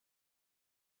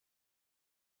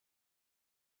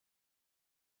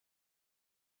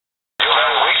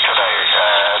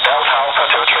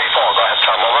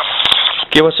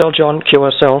QSL John,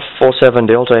 QSL 47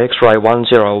 Delta X-ray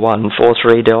 101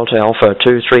 43 Delta Alpha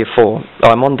 234.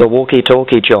 I'm on the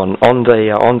walkie-talkie, John, on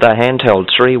the handheld,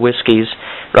 3 whiskies,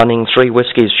 running 3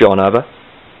 whiskies, John, over.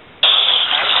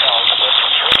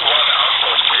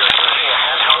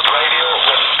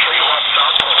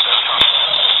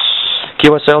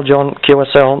 QSL John,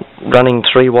 QSL, running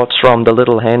 3 watts from the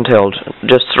little handheld,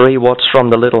 just 3 watts from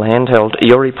the little handheld.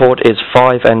 Your report is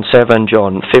 5 and 7,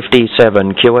 John,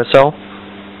 57, QSL.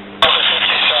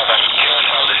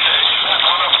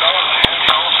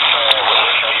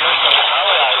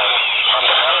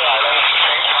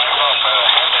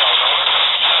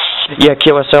 Yeah,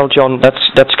 QSL, John,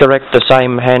 that's correct, the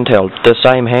same handheld,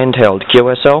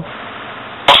 QSL.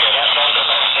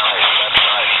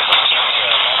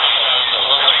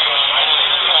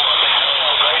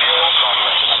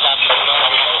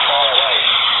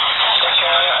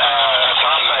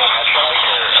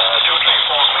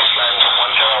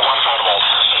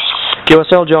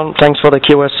 QSL John, thanks for the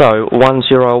QSO,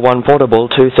 101 portable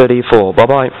 234,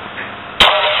 bye-bye.